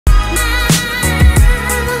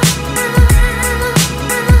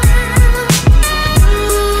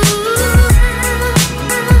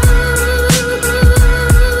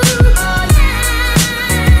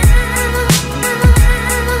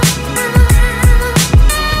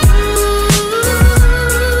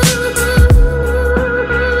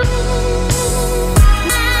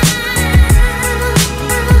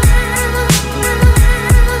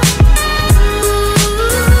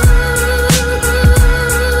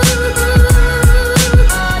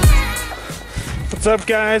What's up,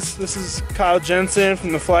 guys? This is Kyle Jensen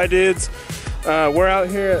from the Fly Dudes. We're out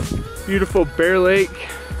here at beautiful Bear Lake,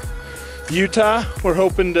 Utah. We're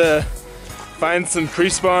hoping to find some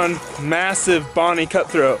pre-spawn massive Bonnie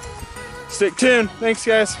cutthroat. Stick tuned. Thanks,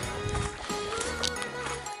 guys.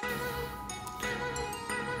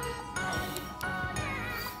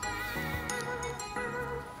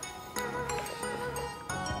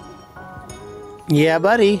 Yeah,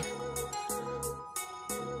 buddy.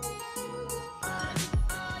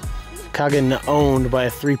 Kyle getting owned by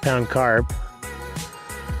a 3-pound carp.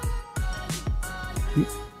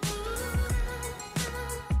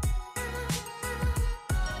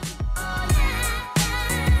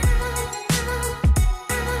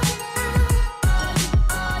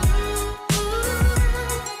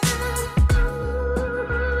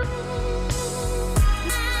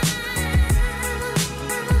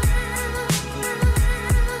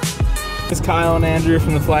 It's Kyle and Andrew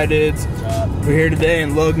from the Fly Dudes. We're here today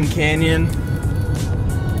in Logan Canyon.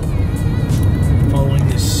 Following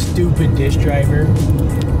this stupid dish driver.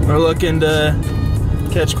 We're looking to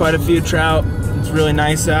catch quite a few trout. It's really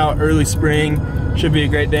nice out, early spring. Should be a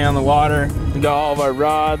great day on the water. We got all of our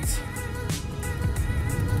rods.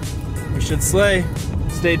 We should slay.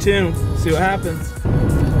 Stay tuned, see what happens.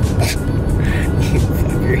 You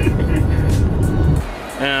fucker.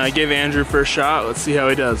 I gave Andrew first shot. Let's see how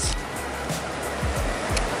he does.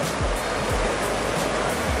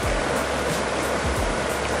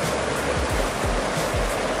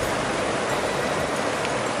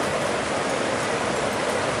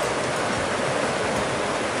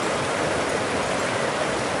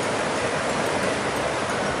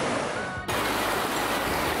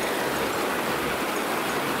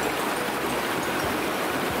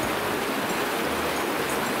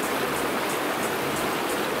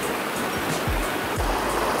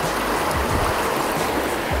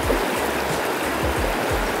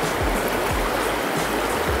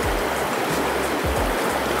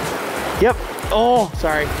 Yep. Oh,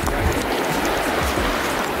 sorry.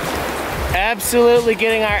 Absolutely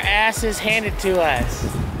getting our asses handed to us.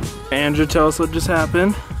 Andrew, tell us what just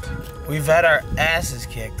happened. We've had our asses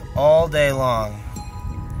kicked all day long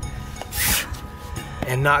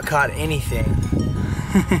and not caught anything.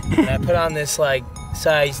 And I put on this like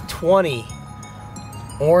size 20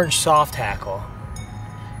 orange soft hackle.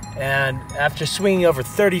 And after swinging over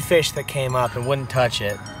 30 fish that came up and wouldn't touch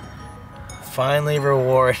it, finally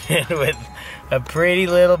rewarded with a pretty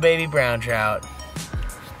little baby brown trout.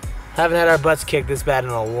 Haven't had our butts kicked this bad in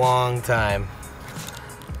a long time.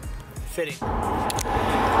 Fitting.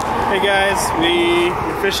 Hey guys,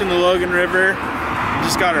 we're fishing the Logan River. We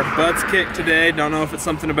just got our butts kicked today. Don't know if it's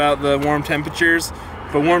something about the warm temperatures,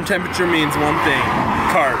 but warm temperature means one thing: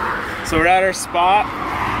 carp. So we're at our spot.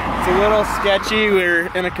 It's a little sketchy. We're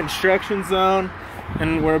in a construction zone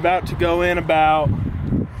and we're about to go in about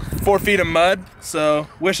 4 feet of mud, so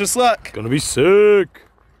wish us luck. Gonna be sick.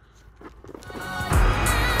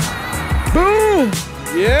 Boom!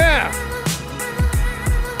 Yeah!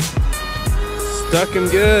 Stuck him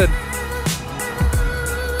good.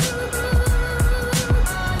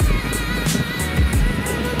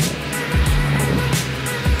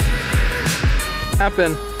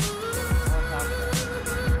 Happened.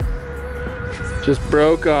 Just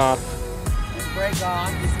broke off. Break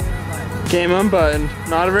off. Came unbuttoned.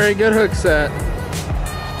 Not a very good hook set.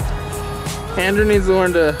 Andrew needs to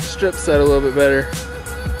learn to strip set a little bit better.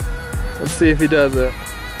 Let's see if he does it.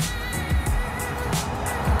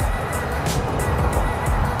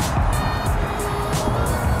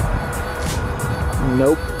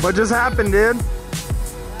 Nope. What just happened, dude?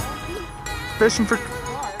 Fishing for...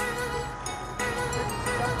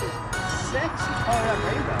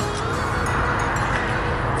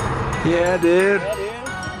 Yeah, dude. Yeah, dude.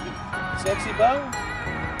 Sexy bow.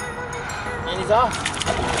 And he's off.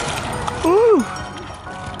 Ooh!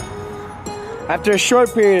 After a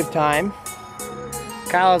short period of time,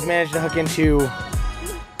 Kyle has managed to hook into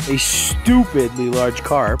a stupidly large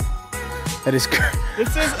carp that is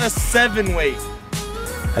This is a 7 weight.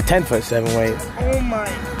 a 10-foot 7 weight. Oh my.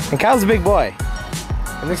 And Kyle's a big boy.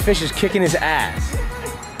 And this fish is kicking his ass.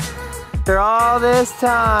 After all this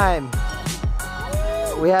time,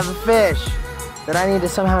 we have a fish that I need to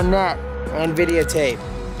somehow net and videotape.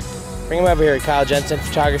 Bring him over here, Kyle Jensen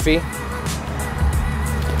Photography.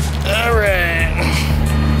 All right.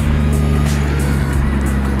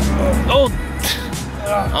 Oh,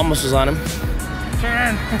 almost was on him.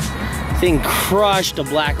 Turn. Thing crushed a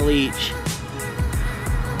black leech.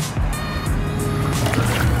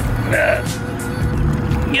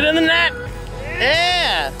 Get in the net.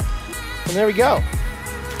 Yeah. And there we go.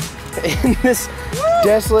 In this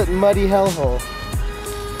desolate, muddy hellhole.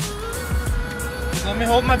 Let me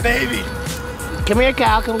hold my baby. Come here,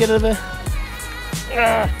 Cal. Come get a bit.